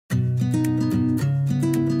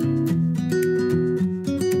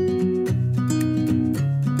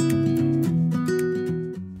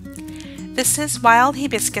This is Wild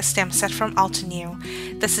Hibiscus stem set from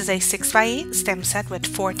Altenew. This is a 6x8 stem set with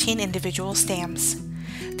 14 individual stems.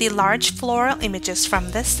 The large floral images from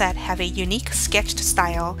this set have a unique sketched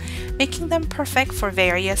style, making them perfect for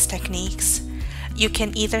various techniques. You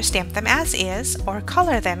can either stamp them as is or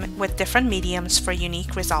color them with different mediums for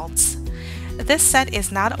unique results. This set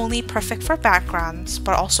is not only perfect for backgrounds,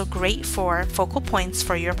 but also great for focal points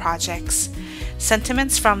for your projects.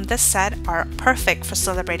 Sentiments from this set are perfect for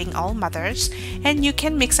celebrating all mothers, and you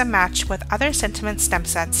can mix and match with other sentiment stem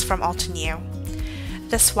sets from Altenew.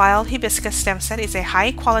 This Wild Hibiscus stem set is a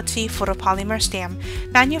high-quality photopolymer stem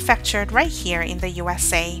manufactured right here in the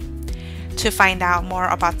USA. To find out more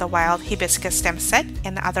about the Wild Hibiscus stem set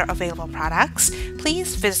and other available products,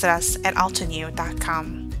 please visit us at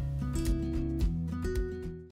altenew.com.